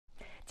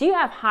Do you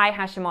have high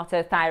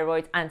Hashimoto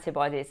thyroid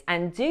antibodies,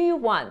 and do you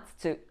want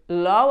to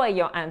lower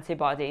your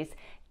antibodies,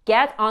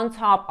 get on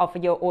top of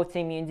your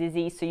autoimmune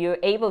disease so you're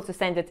able to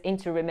send it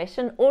into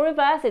remission or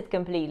reverse it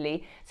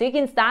completely so you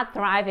can start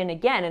thriving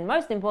again, and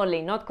most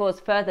importantly, not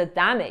cause further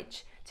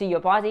damage to your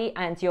body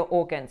and your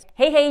organs?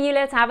 Hey,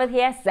 Yulia Talbot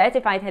here,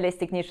 certified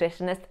holistic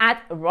nutritionist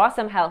at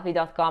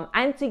rossomhealthy.com,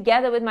 and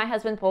together with my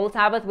husband Paul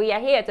Talbot, we are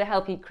here to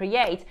help you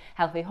create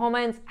healthy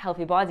hormones,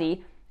 healthy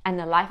body, and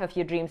the life of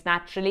your dreams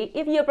naturally.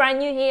 If you're brand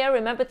new here,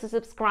 remember to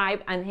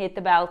subscribe and hit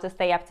the bell to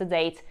stay up to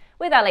date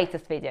with our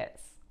latest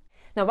videos.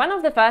 Now, one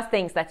of the first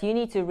things that you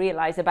need to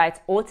realize about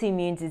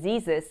autoimmune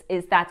diseases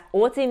is that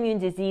autoimmune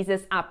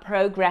diseases are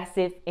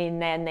progressive in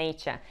their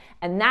nature.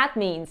 And that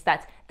means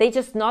that they're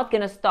just not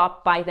going to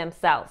stop by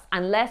themselves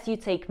unless you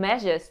take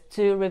measures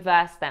to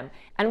reverse them.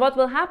 And what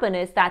will happen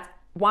is that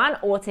one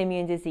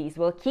autoimmune disease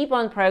will keep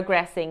on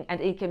progressing, and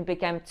it can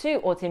become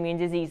 2 autoimmune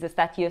diseases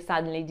that you're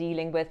suddenly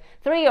dealing with,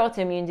 3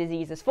 autoimmune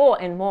diseases,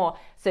 4 and more.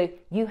 So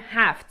you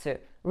have to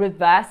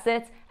reverse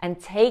it and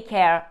take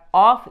care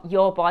of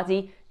your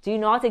body. Do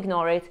not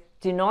ignore it.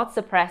 Do not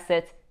suppress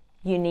it.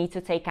 You need to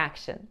take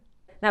action.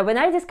 Now, when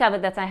I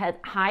discovered that I had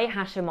high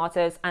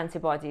Hashimoto's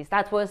antibodies,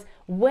 that was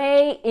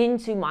way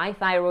into my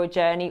thyroid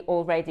journey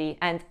already.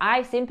 And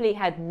I simply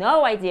had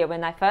no idea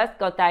when I first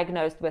got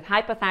diagnosed with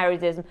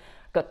hypothyroidism,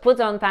 got put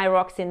on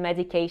thyroxine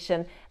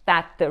medication,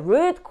 that the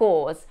root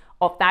cause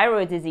of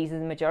thyroid disease in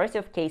the majority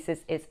of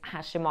cases is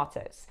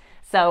Hashimoto's.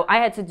 So I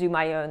had to do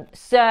my own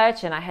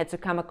search, and I had to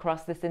come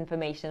across this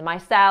information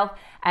myself.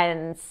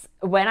 And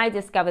when I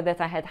discovered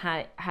that I had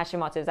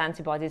Hashimoto's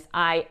antibodies,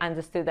 I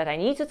understood that I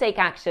need to take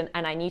action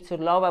and I need to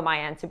lower my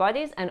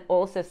antibodies and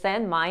also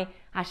send my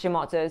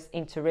Hashimoto's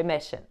into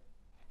remission.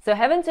 So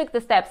having took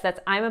the steps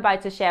that I'm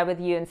about to share with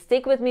you, and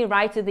stick with me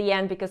right to the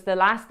end because the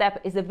last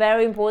step is a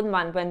very important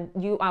one when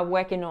you are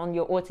working on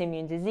your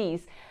autoimmune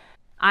disease.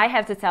 I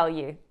have to tell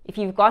you, if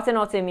you've got an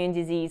autoimmune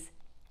disease,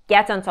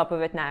 get on top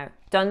of it now.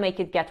 Don't make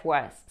it get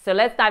worse. So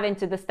let's dive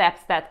into the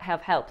steps that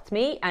have helped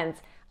me and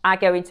are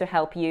going to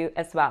help you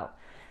as well.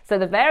 So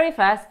the very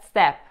first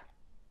step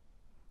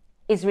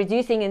is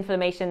reducing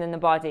inflammation in the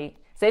body.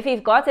 So if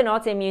you've got an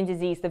autoimmune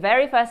disease, the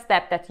very first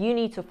step that you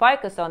need to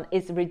focus on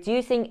is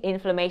reducing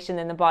inflammation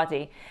in the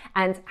body.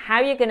 And how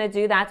are you going to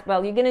do that?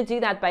 Well, you're going to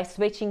do that by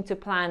switching to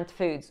plant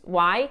foods.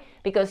 Why?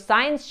 Because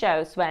science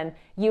shows when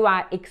you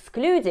are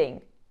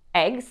excluding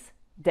eggs,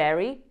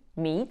 dairy,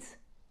 meat,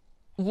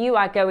 you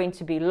are going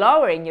to be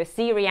lowering your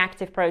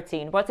C-reactive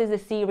protein. What is a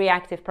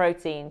C-reactive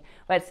protein?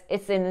 Well,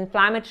 it's an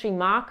inflammatory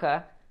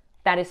marker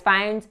that is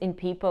found in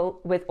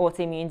people with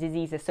autoimmune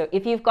diseases. So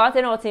if you've got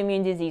an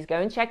autoimmune disease, go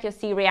and check your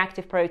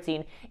C-reactive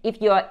protein.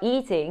 If you are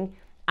eating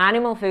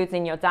animal foods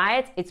in your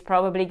diet, it's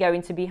probably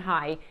going to be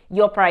high.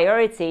 Your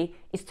priority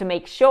is to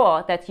make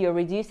sure that you're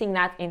reducing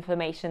that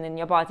inflammation in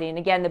your body. And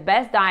again, the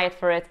best diet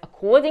for it,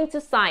 according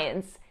to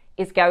science,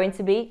 is going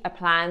to be a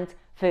plant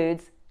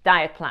foods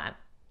diet plan.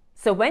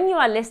 So when you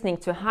are listening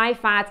to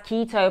high-fat,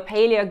 keto,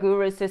 paleo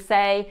gurus who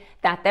say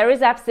that there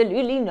is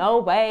absolutely no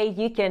way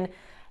you can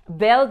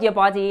build your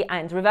body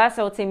and reverse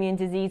autoimmune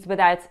disease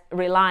without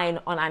relying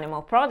on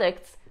animal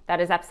products,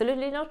 that is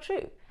absolutely not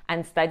true.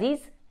 And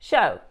studies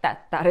show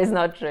that that is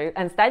not true.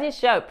 And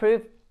studies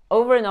prove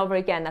over and over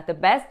again that the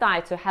best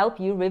diet to help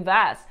you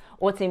reverse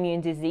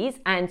autoimmune disease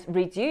and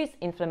reduce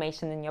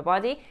inflammation in your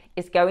body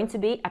is going to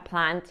be a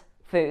plant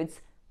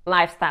foods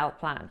lifestyle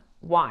plan.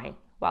 Why?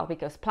 Well,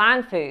 because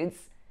plant foods,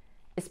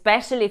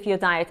 especially if your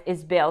diet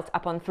is built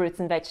upon fruits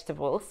and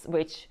vegetables,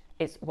 which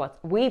is what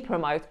we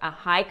promote, a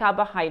high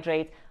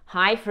carbohydrate,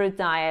 high fruit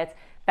diet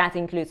that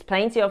includes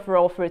plenty of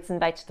raw fruits and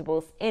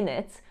vegetables in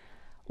it.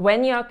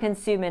 When you're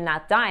consuming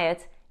that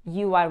diet,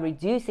 you are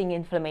reducing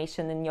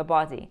inflammation in your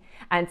body.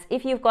 And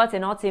if you've got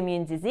an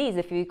autoimmune disease,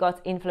 if you've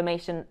got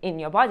inflammation in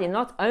your body,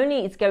 not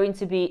only it's going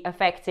to be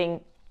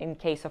affecting, in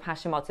case of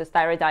Hashimoto's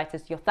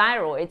thyroiditis, your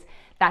thyroid,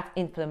 that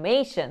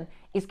inflammation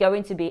is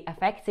going to be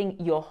affecting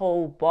your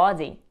whole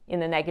body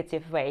in a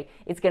negative way.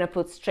 It's going to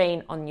put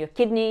strain on your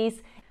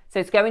kidneys. So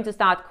it's going to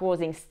start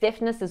causing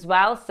stiffness as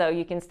well. So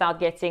you can start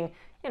getting,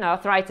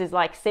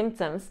 arthritis-like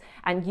symptoms.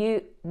 And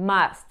you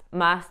must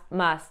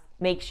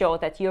make sure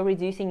that you're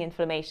reducing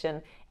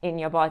inflammation in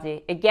your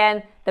body.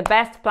 Again, the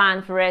best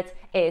plan for it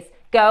is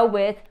go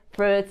with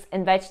fruits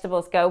and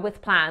vegetables, go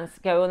with plants,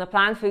 go on a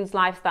plant foods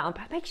lifestyle,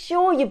 but make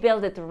sure you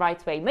build it the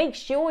right way. Make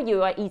sure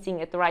you are eating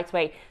it the right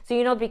way so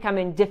you're not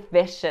becoming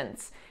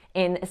deficient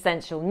in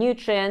essential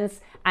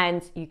nutrients,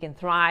 and you can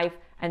thrive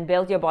and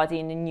build your body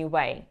in a new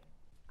way.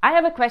 I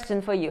have a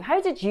question for you. How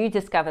did you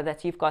discover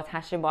that you've got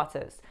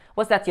Hashimoto's?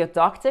 Was that your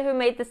doctor who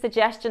made the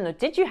suggestion, or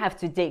did you have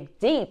to dig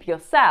deep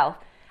yourself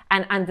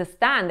and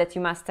understand that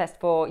you must test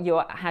for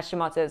your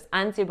Hashimoto's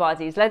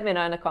antibodies? Let me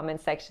know in the comment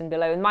section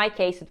below. In my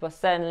case, it was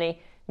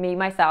certainly me,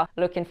 myself,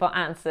 looking for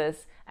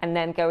answers and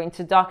then going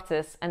to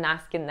doctors and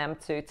asking them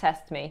to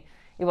test me.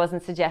 It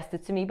wasn't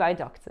suggested to me by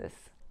doctors.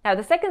 Now,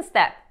 the second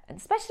step,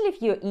 especially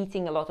if you're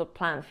eating a lot of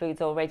plant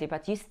foods already,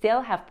 but you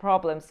still have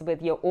problems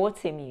with your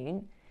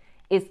autoimmune,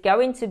 is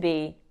going to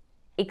be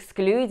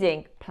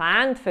excluding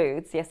plant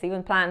foods, yes,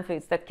 even plant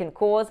foods that can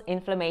cause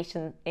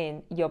inflammation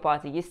in your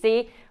body. You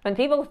see, when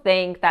people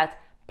think that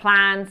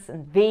plants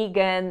and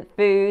vegan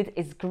food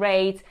is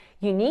great,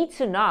 you need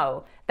to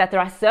know that there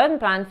are certain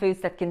plant foods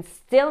that can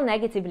still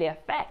negatively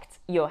affect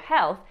your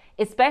health,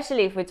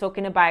 especially if we're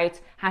talking about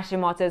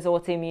Hashimoto's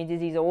autoimmune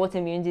disease or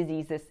autoimmune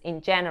diseases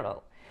in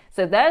general.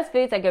 So those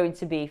foods are going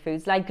to be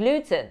foods like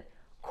gluten,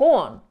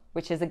 corn,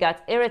 which is a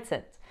gut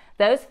irritant.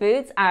 Those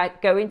foods are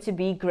going to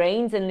be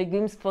grains and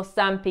legumes for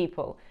some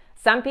people.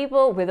 Some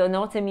people with an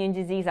autoimmune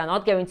disease are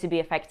not going to be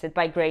affected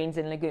by grains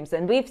and legumes.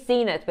 And we've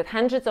seen it with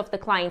hundreds of the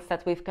clients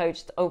that we've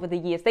coached over the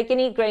years. They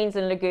can eat grains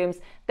and legumes.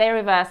 They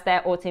reverse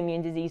their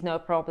autoimmune disease, no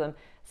problem.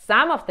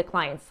 Some of the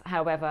clients,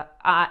 however,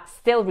 are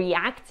still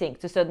reacting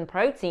to certain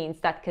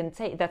proteins that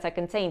are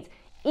contained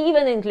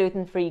even in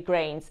gluten-free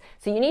grains.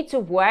 So you need to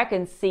work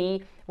and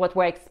see what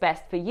works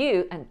best for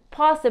you, and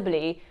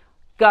possibly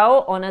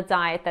go on a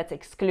diet that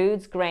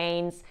excludes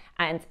grains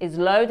and is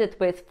loaded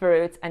with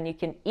fruits, and you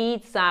can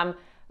eat some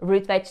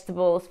root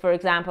vegetables, for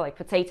example, like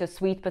potatoes,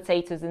 sweet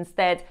potatoes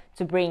instead,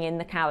 to bring in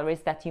the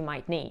calories that you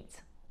might need.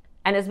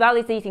 And as well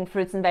as eating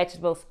fruits and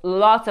vegetables,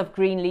 lots of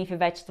green leafy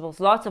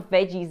vegetables, lots of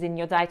veggies in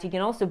your diet, you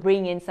can also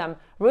bring in some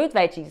root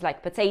veggies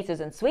like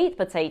potatoes and sweet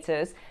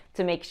potatoes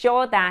to make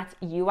sure that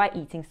you are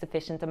eating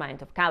sufficient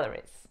amount of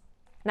calories.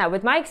 Now,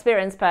 with my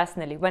experience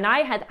personally, when I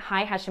had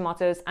high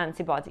Hashimoto's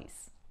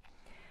antibodies,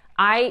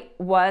 I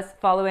was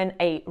following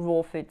a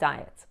raw food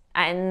diet,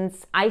 and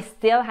I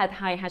still had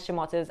high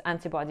Hashimoto's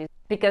antibodies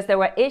because there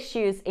were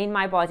issues in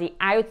my body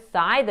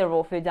outside the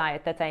raw food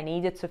diet that I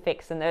needed to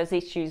fix. And those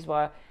issues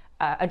were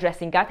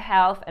addressing gut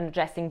health and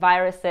addressing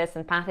viruses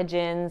and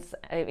pathogens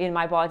in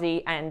my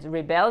body and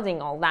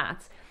rebuilding all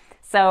that.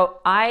 So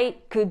I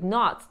could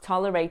not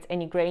tolerate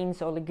any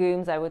grains or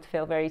legumes. I would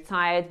feel very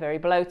tired, very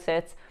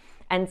bloated.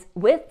 And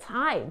with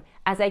time,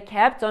 as I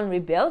kept on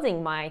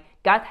rebuilding my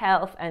gut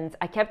health and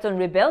I kept on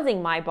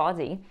rebuilding my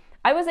body,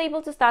 I was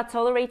able to start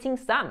tolerating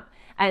some.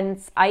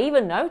 And I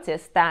even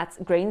noticed that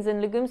grains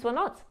and legumes were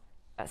not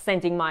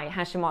sending my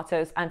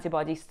Hashimoto's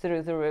antibodies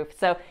through the roof.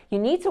 So you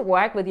need to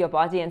work with your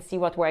body and see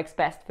what works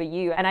best for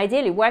you. And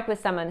ideally work with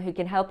someone who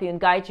can help you and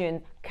guide you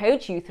and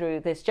coach you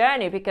through this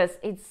journey, because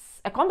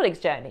it's a complex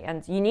journey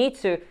and you need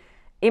to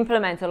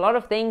implement a lot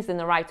of things in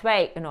the right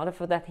way in order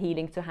for that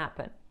healing to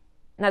happen.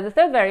 Now, the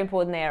third very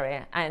important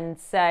area, and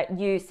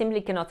you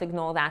simply cannot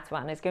ignore that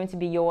one, is going to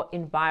be your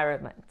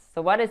environment.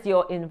 So what is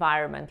your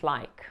environment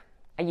like?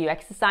 Are you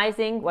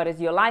exercising? What is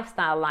your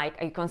lifestyle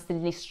like? Are you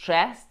constantly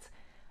stressed?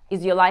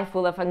 Is your life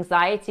full of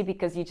anxiety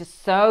because you're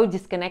just so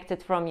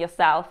disconnected from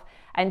yourself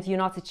and you're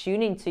not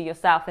attuning to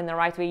yourself in the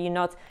right way? You're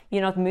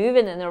not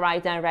moving in the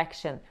right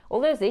direction. All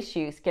those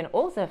issues can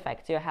also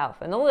affect your health,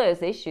 and all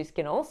those issues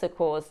can also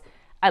cause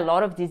a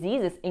lot of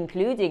diseases,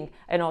 including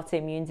an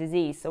autoimmune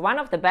disease. So one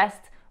of the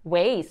best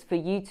ways for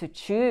you to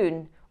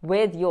tune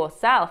with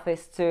yourself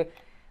is to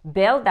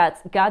build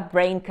that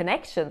gut-brain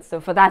connection. So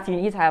for that, you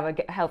need to have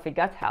a healthy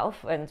gut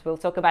health, and we'll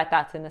talk about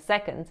that in a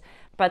second.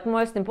 But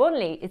most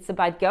importantly, it's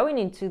about going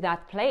into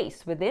that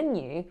place within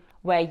you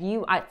where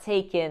you are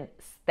taking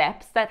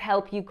steps that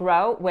help you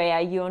grow, where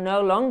you're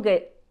no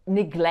longer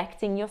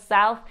neglecting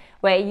yourself,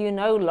 where you're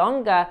no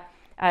longer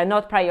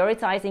not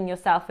prioritizing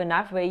yourself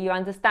enough, where you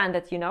understand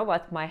that, you know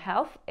what, my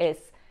health is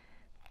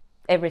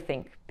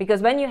everything.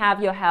 Because when you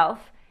have your health,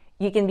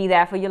 you can be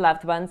there for your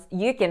loved ones.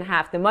 You can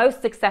have the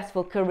most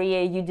successful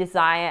career you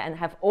desire and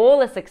have all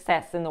the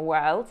success in the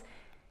world.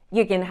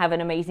 You can have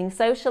an amazing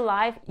social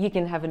life. You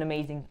can have an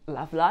amazing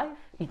love life.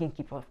 You can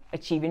keep on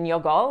achieving your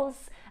goals,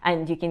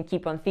 and you can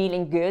keep on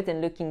feeling good and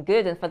looking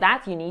good. And for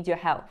that, you need your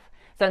health.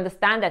 So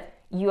understand that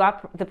you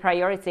are the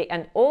priority.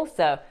 And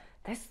also,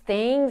 there's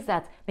things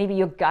that maybe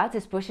your gut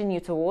is pushing you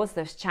towards,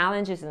 those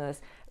challenges and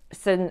those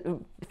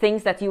certain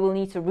things that you will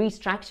need to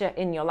restructure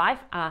in your life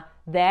are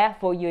there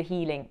for your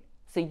healing.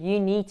 So you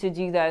need to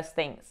do those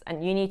things,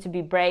 and you need to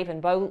be brave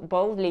and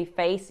boldly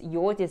face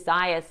your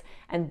desires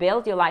and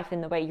build your life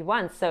in the way you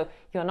want. So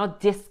you're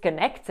not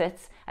disconnected,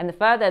 and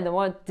the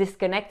more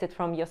disconnected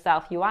from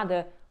yourself you are,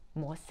 the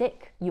more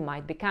sick you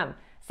might become.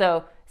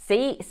 So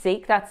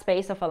seek that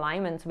space of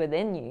alignment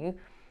within you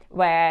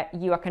where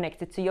you are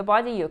connected to your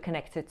body, you're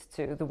connected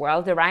to the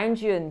world around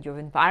you, and your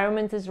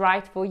environment is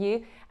right for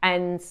you,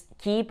 and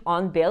keep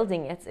on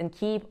building it and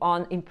keep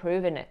on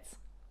improving it.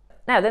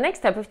 Now, the next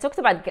step, we've talked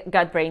about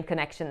gut-brain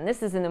connection.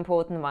 This is an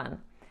important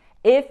one.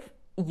 If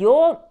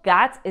your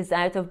gut is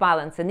out of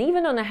balance, and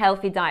even on a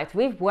healthy diet,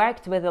 we've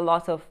worked with a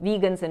lot of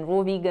vegans and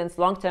raw vegans,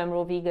 long-term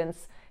raw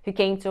vegans, who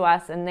came to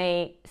us and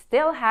they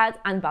still had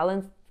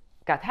unbalanced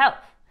gut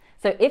health.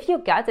 So if your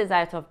gut is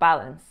out of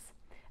balance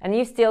and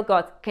you've still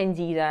got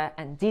candida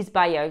and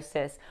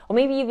dysbiosis, or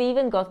maybe you've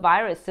even got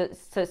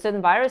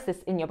certain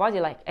viruses in your body,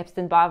 like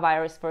Epstein-Barr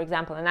virus, for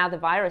example, and other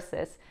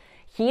viruses,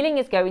 healing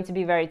is going to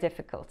be very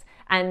difficult.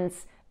 And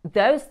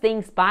those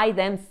things by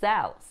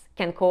themselves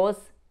can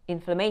cause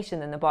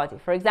inflammation in the body.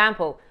 For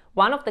example,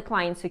 one of the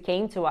clients who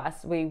came to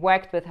us, we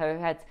worked with her, who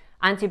had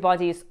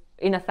antibodies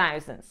in the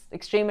thousands,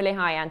 extremely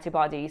high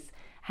antibodies,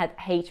 had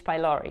H.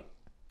 pylori.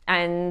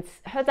 and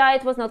her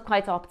diet was not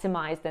quite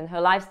optimized and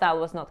her lifestyle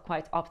was not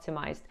quite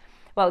optimized.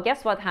 Well,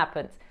 guess what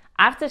happened?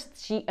 After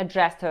she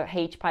addressed her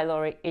H.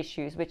 pylori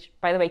issues, which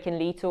by the way can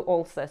lead to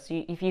ulcers,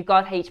 so if you've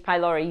got H.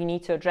 pylori, you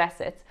need to address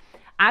it.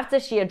 After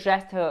she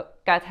addressed her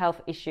gut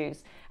health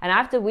issues, and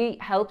after we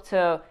helped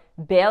her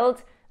build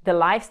the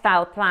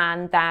lifestyle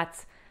plan that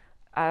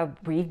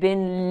we've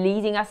been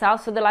leading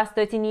ourselves for the last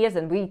 13 years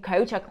and we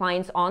coach our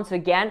clients on, so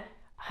again,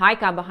 high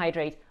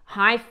carbohydrate,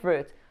 high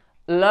fruit,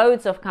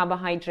 loads of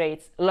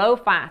carbohydrates, low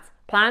fat,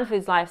 plant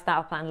foods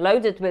lifestyle plan,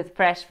 loaded with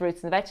fresh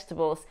fruits and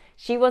vegetables,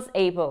 she was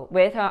able,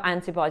 with her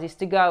antibodies,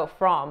 to go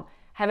from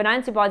having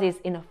antibodies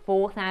in the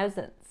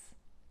 4,000s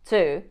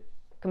to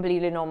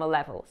completely normal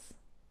levels.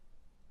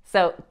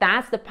 So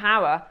that's the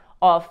power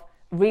of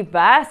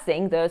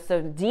reversing those,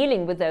 so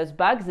dealing with those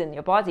bugs in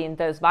your body and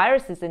those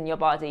viruses in your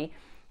body,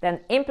 then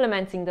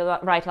implementing the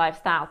right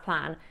lifestyle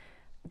plan,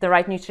 the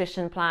right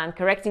nutrition plan,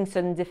 correcting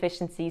certain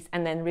deficiencies,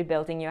 and then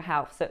rebuilding your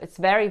health. So it's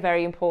very,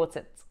 very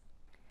important.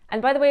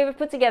 And by the way, we've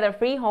put together a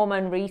free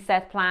hormone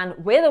reset plan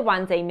with a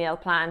 1-day meal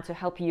plan to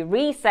help you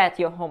reset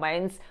your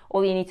hormones.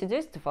 All you need to do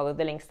is to follow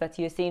the links that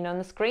you're seeing on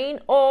the screen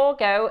or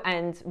go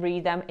and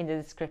read them in the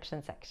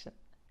description section.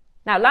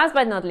 Now, last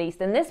but not least,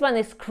 and this one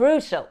is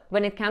crucial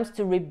when it comes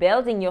to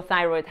rebuilding your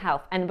thyroid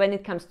health and when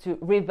it comes to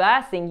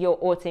reversing your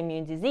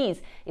autoimmune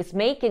disease, is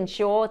making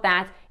sure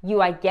that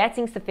you are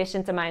getting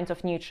sufficient amount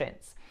of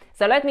nutrients.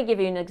 So let me give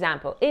you an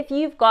example. If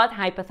you've got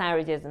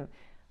hypothyroidism,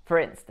 for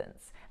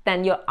instance,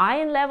 then your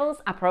iron levels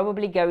are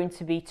probably going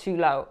to be too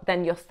low.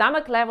 Then your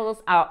stomach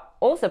levels are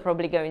also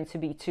probably going to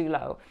be too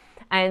low.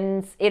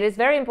 And it is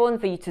very important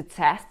for you to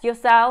test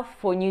yourself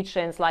for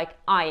nutrients like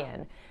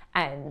iron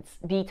and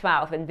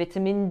B12 and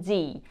vitamin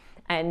D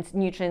and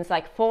nutrients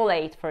like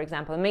folate, for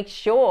example. Make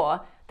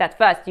sure that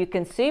first you're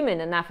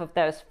consuming enough of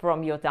those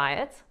from your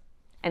diet.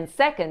 And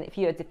second, if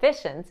you're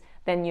deficient,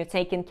 then you're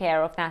taking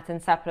care of that and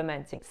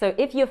supplementing. So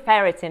if your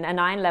ferritin and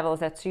iron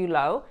levels are too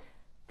low,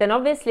 then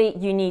obviously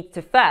you need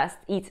to first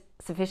eat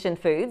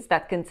sufficient foods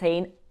that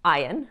contain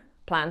iron,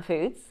 plant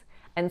foods.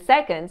 And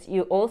second,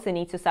 you also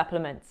need to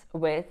supplement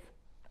with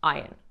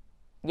iron.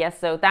 Yes,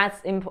 so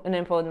that's an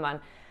important one.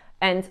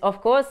 And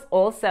of course,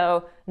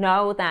 also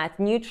know that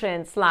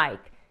nutrients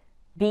like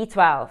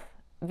B12,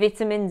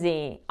 vitamin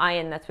D,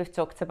 iron that we've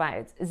talked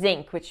about,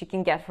 zinc, which you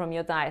can get from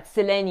your diet,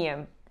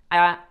 selenium,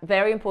 are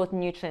very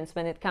important nutrients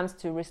when it comes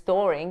to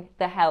restoring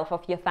the health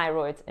of your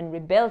thyroid and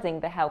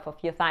rebuilding the health of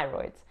your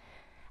thyroid.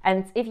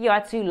 And if you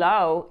are too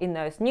low in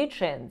those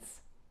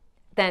nutrients,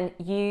 then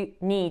you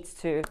need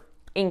to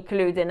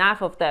include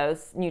enough of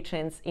those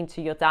nutrients into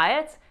your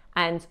diet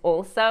and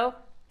also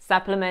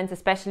supplement,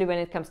 especially when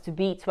it comes to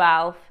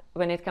B12,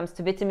 when it comes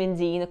to vitamin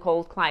D in a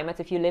cold climate.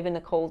 If you live in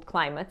a cold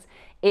climate,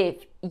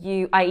 if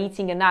you are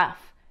eating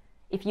enough,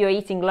 if you're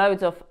eating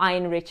loads of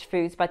iron-rich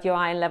foods, but your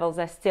iron levels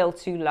are still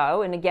too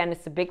low, and again,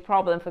 it's a big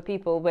problem for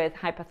people with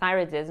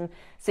hypothyroidism,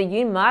 so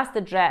you must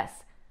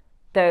address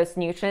those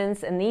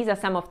nutrients, and these are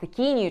some of the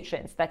key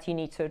nutrients that you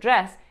need to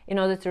address in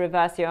order to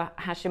reverse your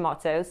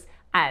Hashimoto's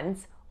and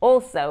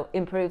also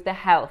improve the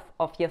health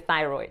of your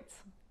thyroid.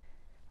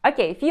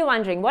 Okay, if you're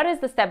wondering what is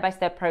the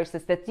step-by-step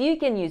process that you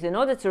can use in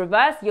order to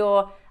reverse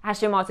your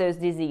Hashimoto's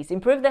disease,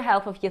 improve the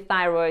health of your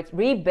thyroid,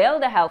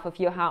 rebuild the health of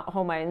your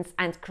hormones,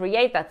 and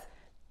create that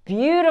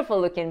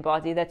beautiful looking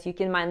body that you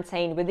can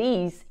maintain with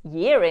ease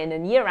year in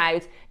and year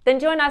out, then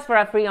join us for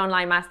our free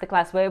online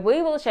masterclass where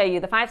we will show you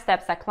the 5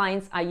 steps that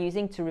clients are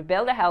using to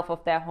rebuild the health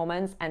of their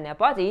hormones and their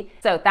body.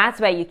 So that's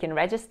where you can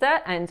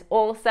register and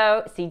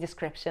also see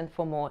description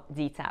for more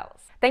details.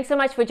 Thanks so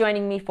much for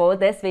joining me for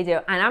this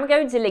video, and I'm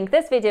going to link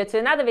this video to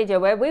another video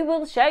where we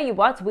will show you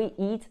what we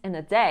eat in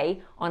a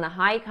day on a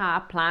high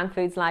carb plant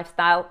foods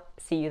lifestyle.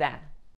 See you there.